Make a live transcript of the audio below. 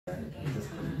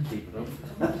keep it up.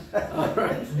 All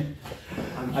right.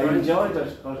 I enjoyed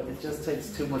it, but it just takes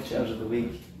too much out of the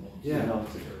week. You know,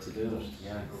 to do it.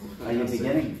 Yeah. Are you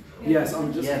beginning? Yes,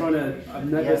 I'm just trying to. I've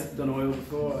never done oil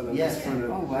before, and I'm just trying to.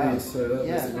 Oh wow! So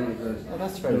that's one of the. Oh,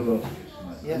 that's very good.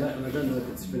 Yeah. And I don't know if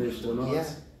it's finished or not.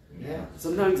 Yeah.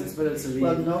 Sometimes it's relatively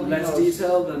less knows,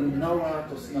 detailed than. No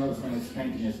artist knows when his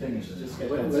painting is finished. Just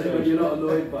get when you're not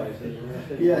annoyed by it.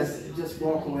 Yes, just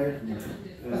walk away from it.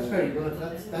 That's very good.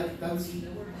 That's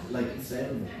like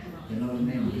saying. You know what I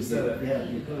mean? You said it. Yeah,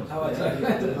 you could. How I tell you.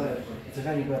 It's a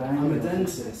very good angle. I'm a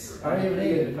dentist. Are you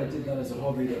really? If I did that as a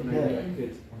hobby, that maybe I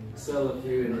could sell a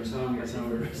few in retirement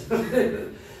somewhere or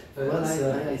something. Well,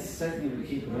 I certainly would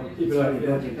keep it up. Keep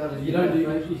it up,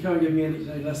 you can't give me any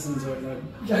lessons or no.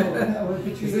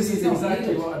 Because this is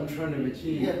exactly what I'm trying to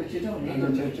achieve. Yeah, but you don't need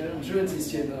it. I'm a truancy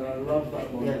student and I love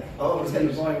that one. Yeah. I was going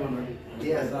to buy one.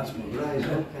 Yeah, that one. Right,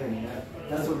 okay. Yeah.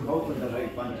 That's what I'm hoping that I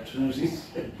find a truancy.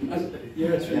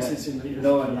 You're a truancy student?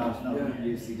 No, I'm not. No, I'm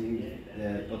UCD.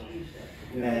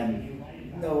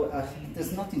 No,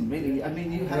 there's nothing really. I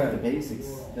mean, you have the basics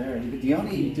there. The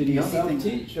only thing.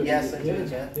 Teach? Yes, I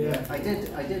did. Yeah. I did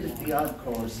the odd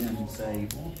course in, say,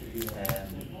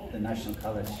 the National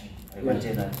College. I went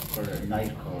in for a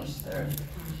night course there.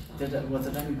 Was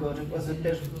it any good? It was a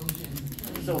bit.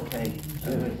 It was okay.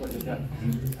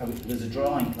 It was a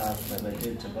drawing class that I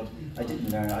did, but I didn't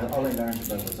learn. All I learned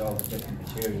about was all the different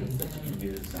materials that you can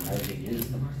use and how to use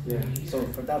them. Yeah. So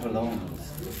for that alone, it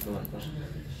was good. But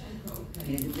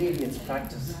really, it's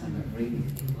practice and really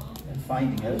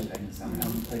finding out things, and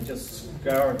I just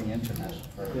scour the internet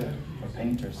for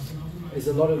painters. Is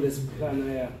a lot of this plein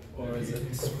air, or is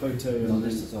it photo? No,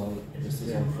 this is all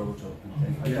photo.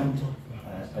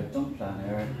 I've done plein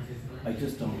air. I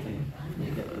just don't think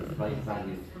you get the right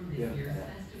value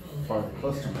for the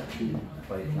customer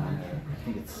by plein air. I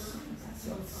think it's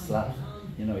slap.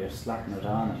 You know, you're slapping it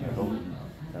on and you're hoping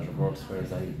that it works,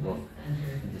 whereas I work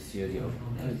in the studio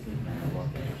and I work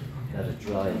let it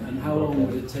dry. And how long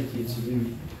would it take you to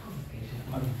do?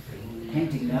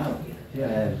 Painting now?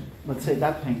 Let's say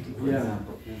that painting, for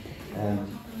example.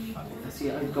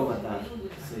 See, I'd go at that,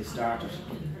 say start it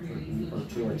for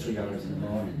 2 or 3 hours in the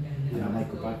morning, and I might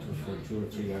go back to it for 2 or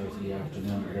 3 hours in the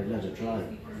afternoon, and I'd let it dry.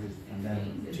 And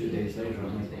then 2 days later I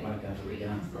might go back at it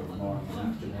again for the morning and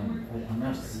afternoon. And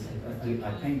that's,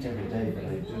 I paint every day, but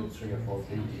I do 3 or 4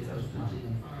 paintings at a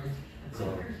time. So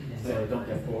I don't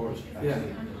get bored.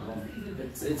 Actually.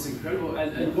 It's incredible.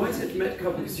 And why is it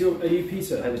Metcalfe? Because are you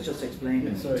Peter? I was just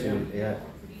explaining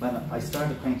when I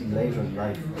started painting later in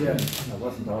life, I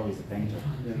wasn't always a painter.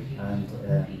 And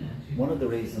one of the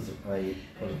reasons I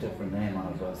put a different name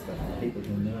on it was that the people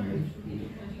who knew me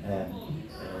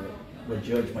would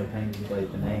judge my painting by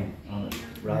the name on it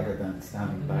rather than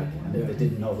standing back. And if they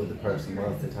didn't know who the person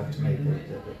was, they'd have to make an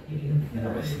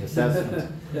assessment.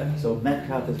 So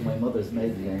Metcalfe is my mother's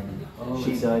maiden name.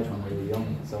 She died when we were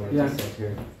young, so I just said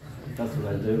here, that's what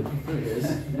I do. There it is.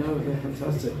 No, they're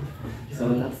fantastic.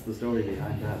 So that's the story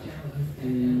behind that.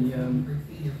 And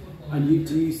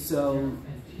do you sell?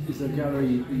 Is there a gallery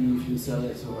you usually sell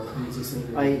it, or is it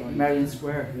something? Marion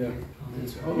Square.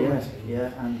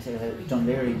 Yeah, and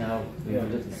Dunleary now. We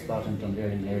have a little spot in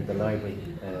Dunleary near the library,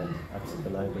 opposite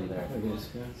the library there.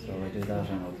 So I do that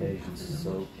on occasions.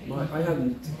 So I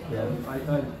hadn't.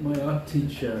 My art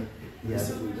teacher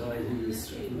recently died. He was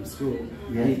from school.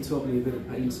 And he taught me a bit of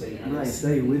painting, and it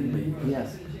stayed with me.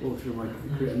 All through my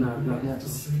career. Now,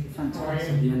 just fantastic.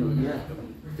 At the end of it.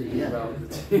 Thinking about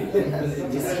it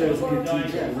just shows a good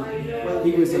teacher. Well,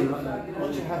 he was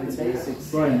once you have the basics.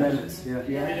 Brian Bennett,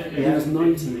 he was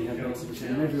 90 when he had an exhibition,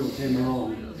 and everyone came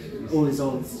along. All his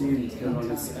old students came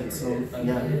along and saw Handel,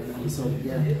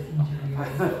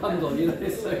 you know,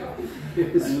 so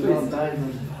it was you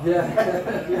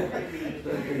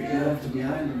have to be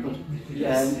behind them, but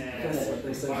that's what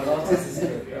they say. But artists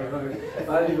are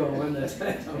valuable when they're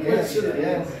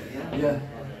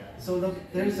So look,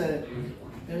 there's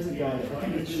a guy, I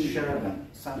think it's Sherman,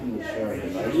 Samuel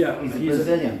Sherman, right? He's a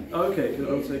Brazilian. Okay,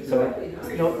 I'll take that.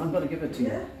 I'm going to give it to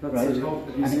you. Right? Have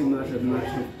you seen that at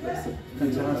National? That's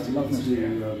fantastic. Love to do. You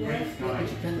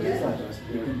can do that.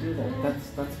 You can do that.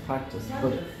 That's practice.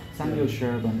 But Samuel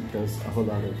Sherman does a whole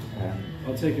lot of.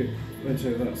 I'll take a photo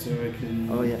of that so I can.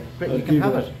 Oh yeah, but you can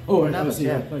have it. Oh, I see.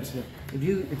 Thanks. If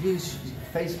you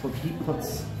Facebook, he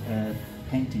puts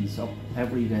paintings up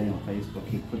every day on Facebook.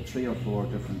 He put 3 or 4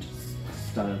 different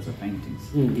styles of paintings.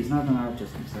 He's not an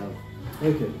artist himself.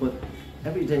 Okay. But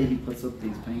every day he puts up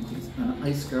these paintings, and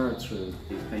I scour through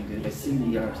these paintings. I see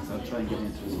the artists. I'll try and get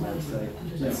into his website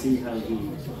and see how he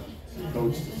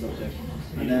approach the subject,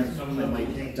 and then I might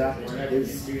adapt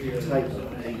his type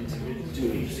of paint to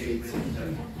the streets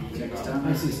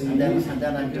and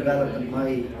then I'm developing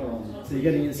my own. So you're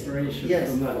getting inspiration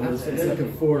from that. It's like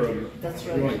a forum. That's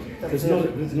right.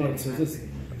 There's not.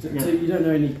 So you don't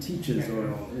know any teachers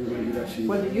or anybody that actually.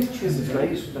 Well, the YouTube is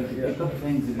great. Like you pick up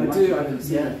things. I do. I've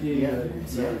seen a few.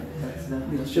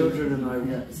 The children and I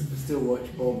still watch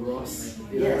Bob Ross.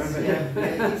 Yes.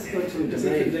 He's good to a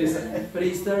degree. But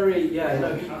he's very. He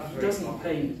doesn't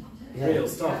paint real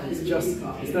stuff.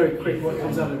 It's very quick what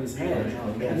comes out of his head. I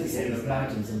don't know if he's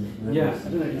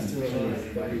still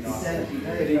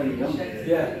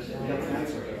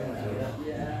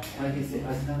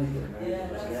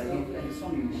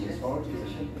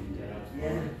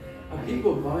Are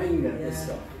people buying this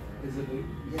stuff? Is it?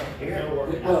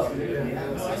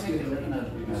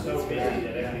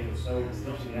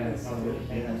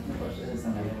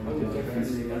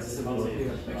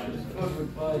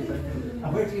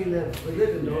 Where do you live? We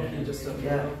live in Dalkey, just up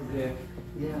there.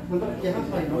 Yeah. Well, you have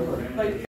my number.